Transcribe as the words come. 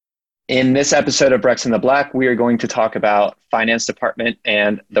In this episode of Brex in the Black, we are going to talk about finance department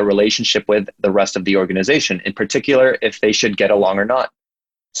and the relationship with the rest of the organization, in particular, if they should get along or not.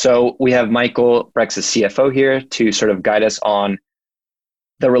 So we have Michael, Brex's CFO, here to sort of guide us on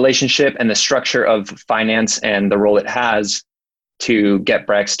the relationship and the structure of finance and the role it has to get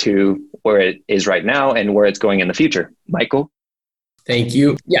Brex to where it is right now and where it's going in the future. Michael? Thank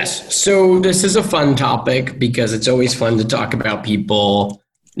you. Yes. So this is a fun topic because it's always fun to talk about people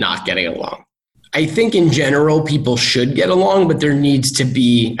not getting along. I think in general, people should get along, but there needs to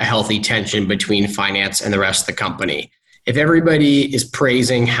be a healthy tension between finance and the rest of the company. If everybody is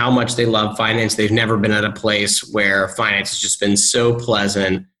praising how much they love finance, they've never been at a place where finance has just been so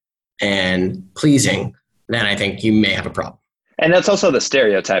pleasant and pleasing, then I think you may have a problem. And that's also the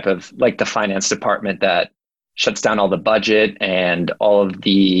stereotype of like the finance department that shuts down all the budget and all of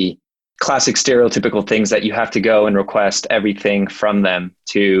the classic stereotypical things that you have to go and request everything from them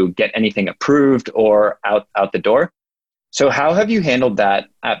to get anything approved or out the door. So how have you handled that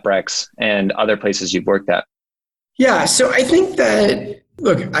at Brex and other places you've worked at? Yeah, so I think that,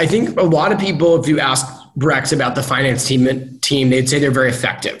 I think a lot of people, if you ask Brex about the finance team, they'd say they're very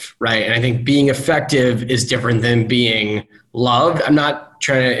effective, right? And I think being effective is different than being loved. I'm not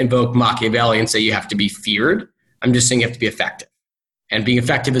trying to invoke Machiavelli and say you have to be feared. I'm just saying you have to be effective. And being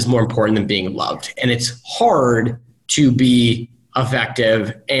effective is more important than being loved. And it's hard to be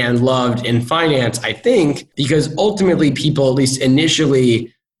effective and loved in finance, I think, because ultimately people, at least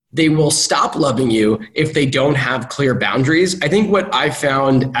initially, they will stop loving you if they don't have clear boundaries. I think what I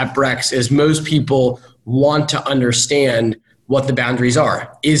found at Brex is most people want to understand what the boundaries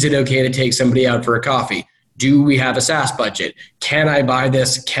are. Is it okay to take somebody out for a coffee? Do we have a SaaS budget? Can I buy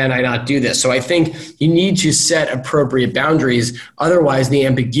this? Can I not do this? So I think you need to set appropriate boundaries. Otherwise, the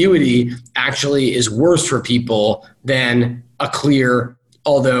ambiguity actually is worse for people than a clear,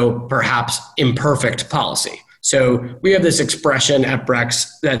 although perhaps imperfect policy. So we have this expression at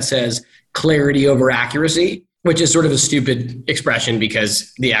Brex that says clarity over accuracy, which is sort of a stupid expression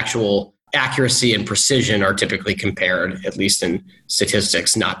because the actual accuracy and precision are typically compared, at least in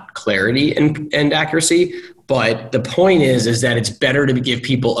statistics, not clarity and accuracy. But the point is that it's better to give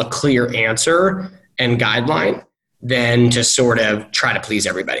people a clear answer and guideline than to sort of try to please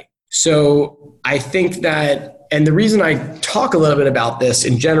everybody. So I think that, and the reason I talk a little bit about this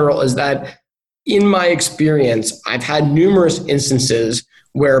in general is that in my experience, I've had numerous instances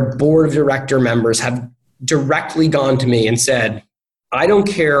where board of director members have directly gone to me and said, I don't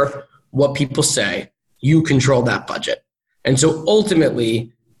care what people say, you control that budget. And so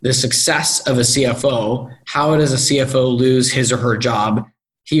ultimately, the success of a CFO, how does a CFO lose his or her job?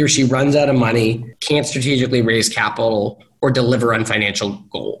 He or she runs out of money, can't strategically raise capital, or deliver on financial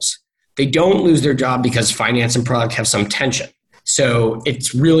goals. They don't lose their job because finance and product have some tension. So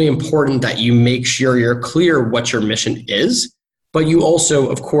it's really important that you make sure you're clear what your mission is, but you also,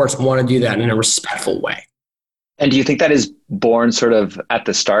 of course, want to do that in a respectful way. And do you think that is born sort of at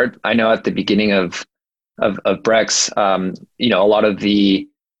the start? I know at the beginning of Brex, a lot of the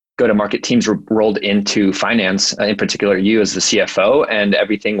go-to-market teams were rolled into finance, in particular you as the CFO, and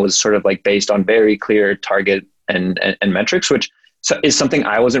everything was sort of like based on very clear target and metrics, which is something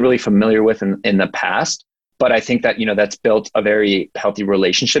I wasn't really familiar with in the past. But I think that, that's built a very healthy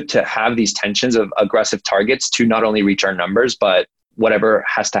relationship to have these tensions of aggressive targets to not only reach our numbers, but whatever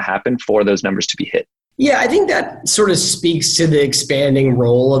has to happen for those numbers to be hit. Yeah, I think that sort of speaks to the expanding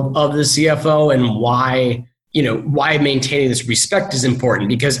role of the CFO and why maintaining this respect is important.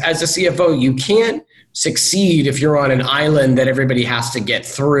 Because as a CFO, you can't succeed if you're on an island that everybody has to get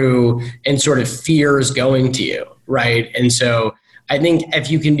through and sort of fears going to you, right? And so I think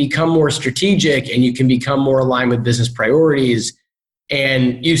if you can become more strategic and you can become more aligned with business priorities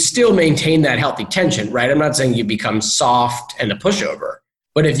and you still maintain that healthy tension, right? I'm not saying you become soft and a pushover,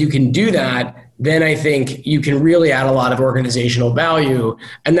 but if you can do that, then I think you can really add a lot of organizational value.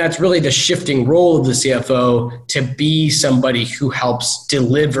 And that's really the shifting role of the CFO to be somebody who helps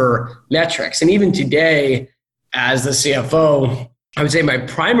deliver metrics. And even today, as the CFO, I would say my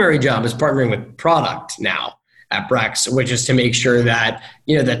primary job is partnering with product now at Brex, which is to make sure that,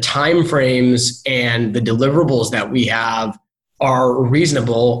 the timeframes and the deliverables that we have are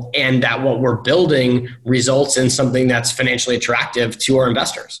reasonable and that what we're building results in something that's financially attractive to our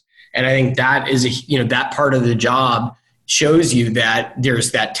investors. And I think that is, that part of the job shows you that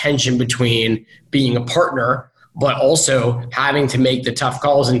there's that tension between being a partner, but also having to make the tough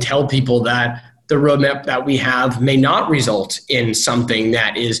calls and tell people that the roadmap that we have may not result in something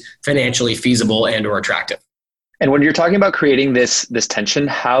that is financially feasible and or attractive. And when you're talking about creating this tension,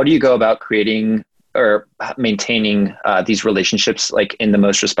 how do you go about creating or maintaining these relationships like in the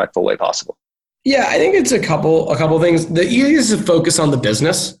most respectful way possible? Yeah, I think it's a couple things. The easiest is to focus on the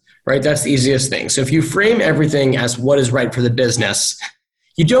business, right? That's the easiest thing. So if you frame everything as what is right for the business,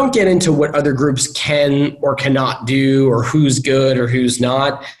 you don't get into what other groups can or cannot do or who's good or who's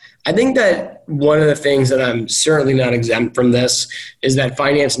not. I think that one of the things that I'm certainly not exempt from this is that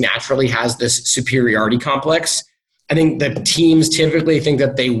finance naturally has this superiority complex. I think that teams typically think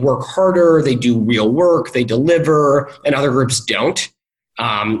that they work harder, they do real work, they deliver, and other groups don't.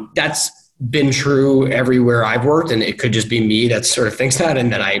 That's been true everywhere I've worked, and it could just be me that sort of thinks that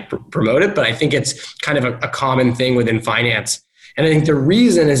and then I promote it. But I think it's kind of a common thing within finance. And I think the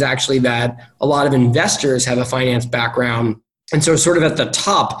reason is actually that a lot of investors have a finance background. And so sort of at the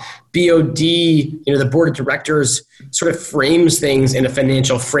top, BOD, the board of directors sort of frames things in a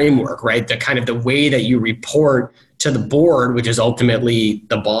financial framework, right? The kind of the way that you report to the board, which is ultimately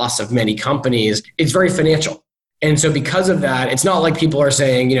the boss of many companies, it's very financial. And so because of that, it's not like people are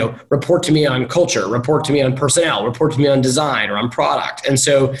saying, report to me on culture, report to me on personnel, report to me on design or on product. And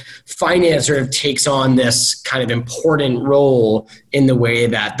so finance sort of takes on this kind of important role in the way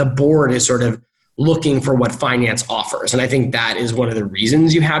that the board is sort of looking for what finance offers. And I think that is one of the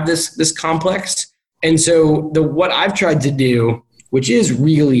reasons you have this complex. And so what I've tried to do, which is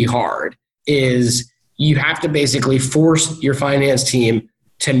really hard, is you have to basically force your finance team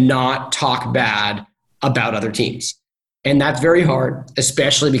to not talk bad about other teams. And that's very hard,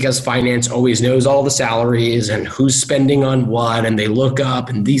 especially because finance always knows all the salaries and who's spending on what, and they look up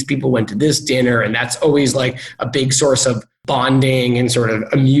and these people went to this dinner, and that's always like a big source of bonding and sort of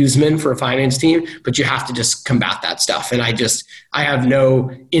amusement for a finance team, but you have to just combat that stuff. And I have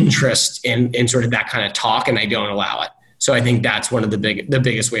no interest in sort of that kind of talk, and I don't allow it. So I think that's one of the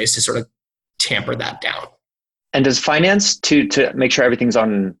biggest ways to sort of tamper that down. And does finance to make sure everything's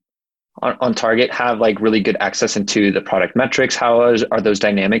on target have like really good access into the product metrics? How are those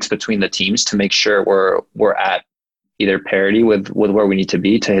dynamics between the teams to make sure we're at either parity with where we need to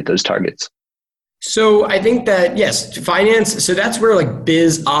be to hit those targets? So I think that, yes, finance, so that's where like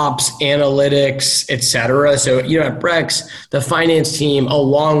biz ops, analytics, et cetera. So, at Brex, the finance team,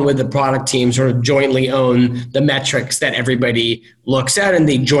 along with the product team, sort of jointly own the metrics that everybody looks at, and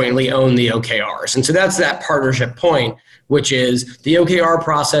they jointly own the OKRs. And so that's that partnership point, which is the OKR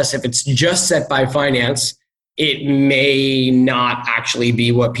process. If it's just set by finance, it may not actually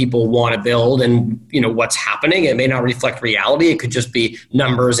be what people want to build and, what's happening. It may not reflect reality. It could just be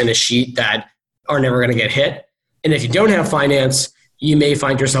numbers in a sheet that are never going to get hit. And if you don't have finance, you may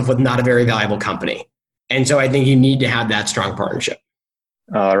find yourself with not a very valuable company. And so I think you need to have that strong partnership.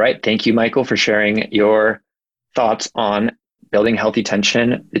 All right. Thank you, Michael, for sharing your thoughts on building healthy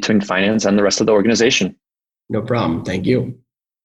tension between finance and the rest of the organization. No problem. Thank you.